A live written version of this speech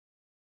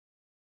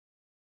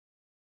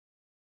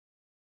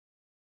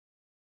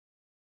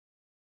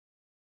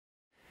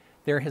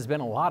There has been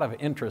a lot of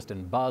interest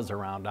and buzz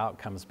around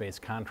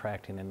outcomes-based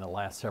contracting in the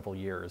last several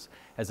years.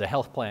 As a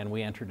health plan,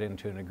 we entered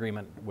into an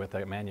agreement with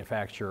a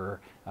manufacturer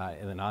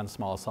in the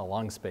non-small cell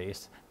lung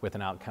space with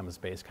an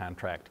outcomes-based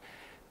contract.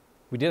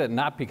 We did it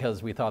not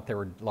because we thought there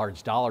were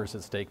large dollars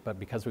at stake, but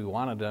because we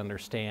wanted to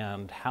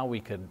understand how we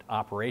could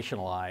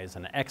operationalize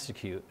and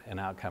execute an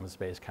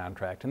outcomes-based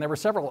contract. And there were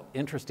several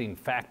interesting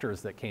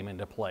factors that came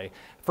into play.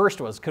 First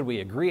was, could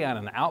we agree on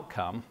an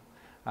outcome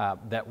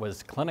that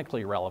was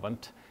clinically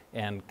relevant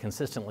and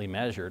consistently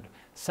measured?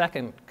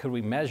 Second, could we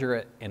measure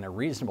it in a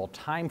reasonable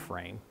time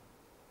frame?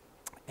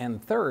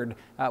 And third,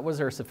 was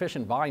there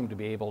sufficient volume to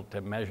be able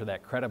to measure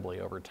that credibly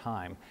over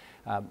time?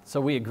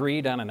 So we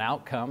agreed on an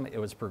outcome. It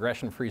was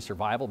progression-free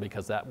survival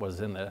because that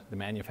was in the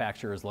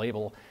manufacturer's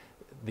label.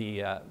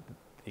 The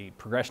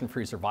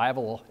progression-free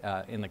survival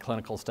in the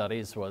clinical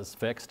studies was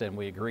fixed, and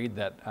we agreed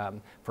that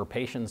for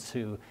patients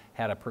who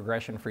had a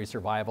progression-free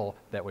survival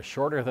that was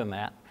shorter than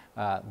that,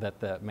 that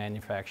the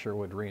manufacturer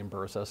would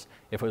reimburse us.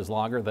 If it was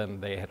longer,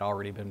 then they had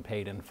already been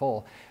paid in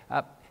full.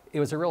 It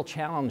was a real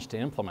challenge to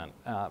implement,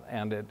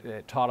 and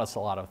it taught us a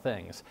lot of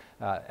things.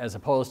 As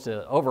opposed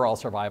to overall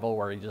survival,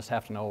 where you just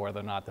have to know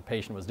whether or not the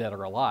patient was dead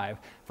or alive,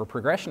 for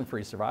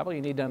progression-free survival,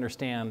 you need to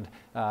understand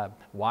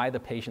why the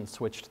patient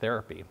switched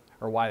therapy,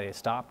 or why they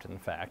stopped, in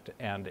fact.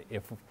 And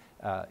if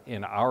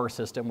in our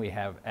system we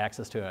have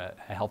access to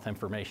a health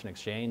information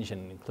exchange,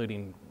 and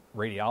including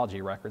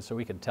radiology records, so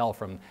we could tell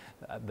from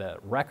the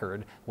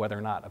record whether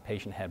or not a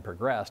patient had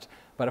progressed.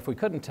 But if we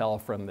couldn't tell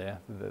from the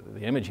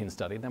imaging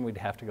study, then we'd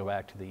have to go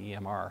back to the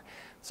EMR.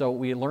 So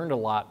we learned a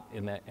lot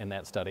in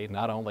that study,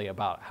 not only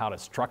about how to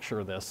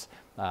structure this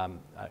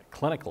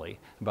clinically,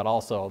 but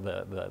also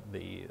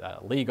the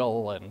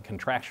legal and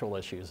contractual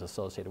issues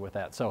associated with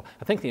that. So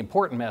I think the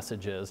important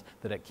message is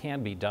that it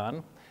can be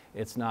done.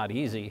 It's not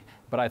easy,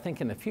 but I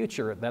think in the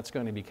future that's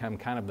going to become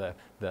kind of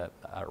the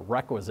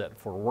requisite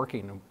for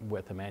working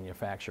with the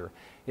manufacturer.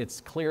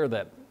 It's clear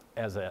that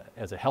as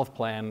a health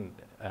plan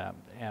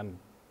and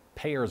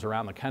payers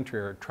around the country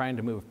are trying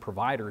to move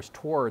providers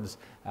towards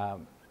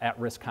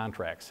at-risk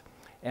contracts.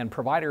 And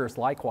providers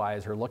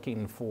likewise are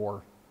looking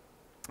for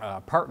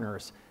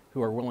partners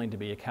who are willing to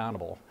be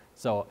accountable.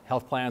 So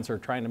health plans are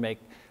trying to make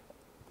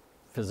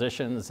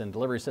physicians and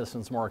delivery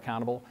systems more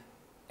accountable.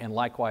 And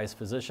likewise,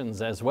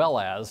 physicians as well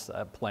as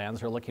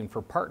plans are looking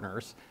for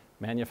partners,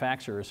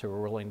 manufacturers who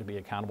are willing to be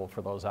accountable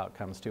for those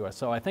outcomes to us.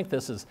 So I think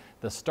this is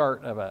the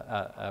start of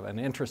an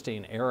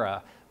interesting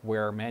era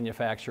where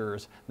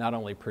manufacturers not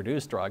only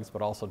produce drugs,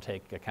 but also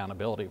take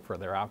accountability for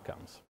their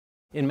outcomes.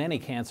 In many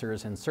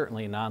cancers, and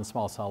certainly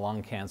non-small cell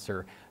lung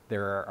cancer,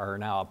 there are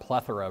now a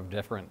plethora of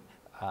different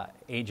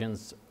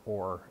agents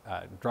or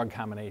drug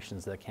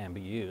combinations that can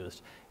be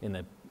used.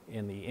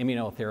 In the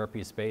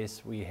immunotherapy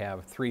space, we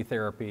have 3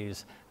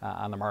 therapies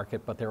on the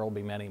market, but there will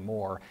be many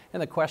more.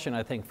 And the question,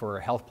 I think, for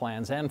health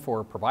plans and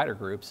for provider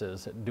groups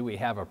is, do we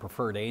have a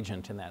preferred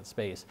agent in that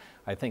space?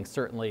 I think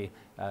certainly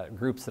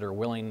groups that are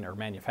willing, or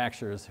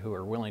manufacturers who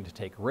are willing to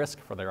take risk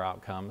for their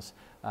outcomes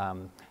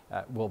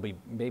will be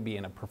maybe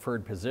in a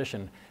preferred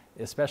position,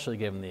 especially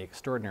given the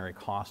extraordinary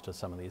cost of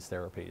some of these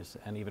therapies,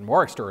 and even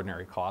more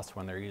extraordinary costs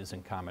when they're used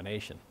in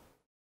combination.